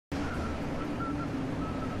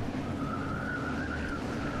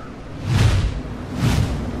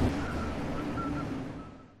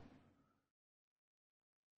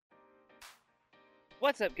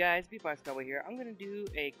What's up, guys? BeatBoxCowboy here. I'm going to do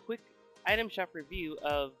a quick item shop review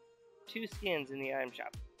of two skins in the item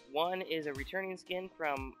shop. One is a returning skin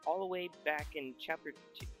from all the way back in Chapter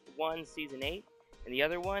 1, Season 8, and the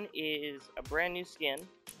other one is a brand new skin.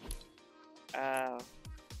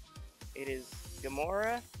 It is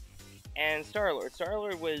Gamora and Star Lord. Star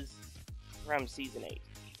Lord was from Season 8.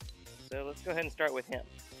 So let's go ahead and start with him.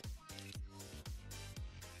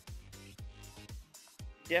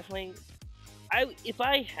 Definitely, if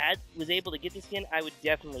I was able to get this skin, I would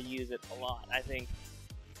definitely use it a lot. I think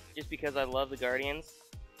just because I love the Guardians,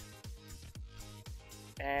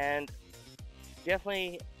 and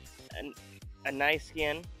definitely a nice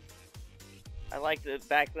skin. I like the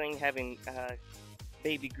back bling having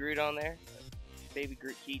Baby Groot on there, Baby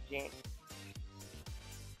Groot keychain.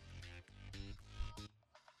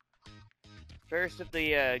 First of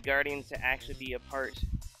the Guardians to actually be a part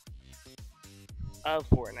of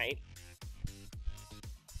Fortnite.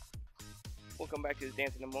 We'll come back to his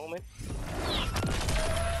dance in a moment.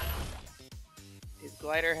 His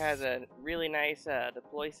glider has a really nice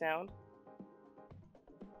deploy sound.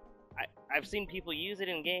 I've seen people use it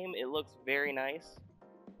in game. It looks very nice.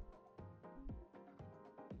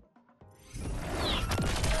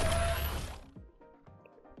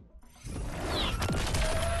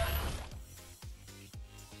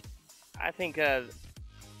 I think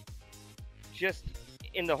just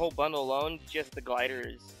in the whole bundle alone, just the glider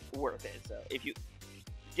is worth it. So if you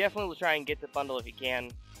definitely try and get the bundle if you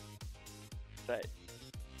can. But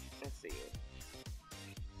let's see.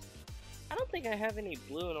 I don't think I have any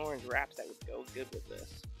blue and orange wraps that would go good with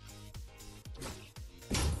this.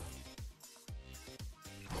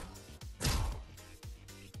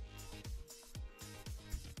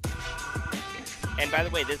 And by the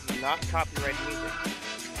way, this is not copyrighted music.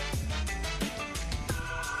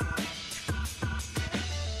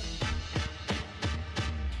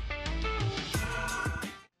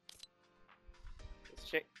 Let's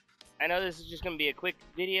check. I know this is just going to be a quick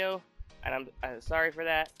video, and I'm sorry for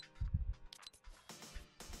that.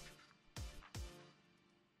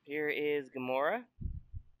 Here is Gamora.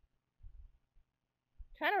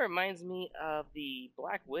 Kind of reminds me of the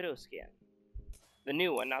Black Widow skin. The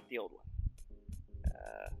new one, not the old one.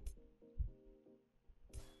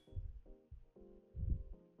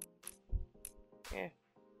 Yeah,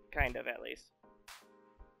 kind of at least.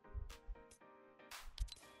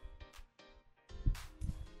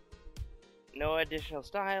 No additional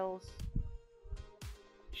styles.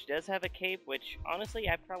 She does have a cape, which honestly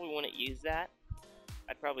I probably wouldn't use that.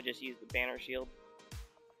 I'd probably just use the banner shield.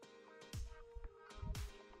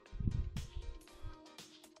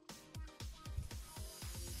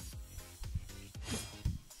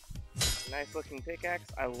 Nice looking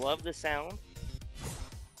pickaxe. I love the sound.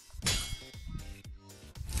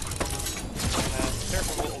 And a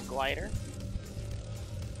surfable glider.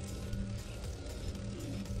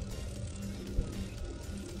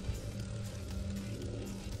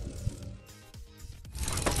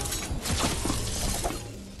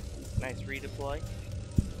 Nice redeploy.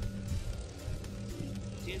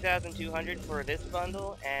 2,200 for this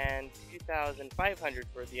bundle and 2,500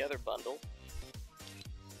 for the other bundle.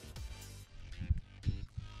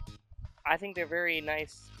 I think they're very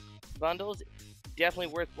nice bundles. Definitely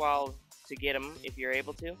worthwhile to get them if you're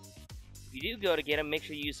able to. If you do go to get them, make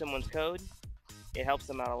sure you use someone's code. It helps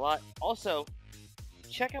them out a lot. Also,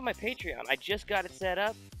 check out my Patreon. I just got it set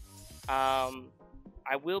up.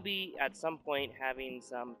 I will be at some point having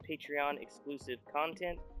some Patreon exclusive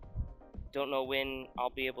content. Don't know when I'll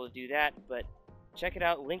be able to do that, but check it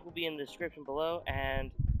out. Link will be in the description below,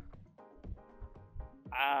 and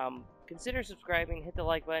consider subscribing, hit the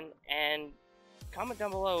like button, and comment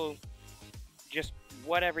down below just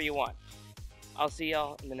whatever you want. I'll see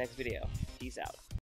y'all in the next video. Peace out.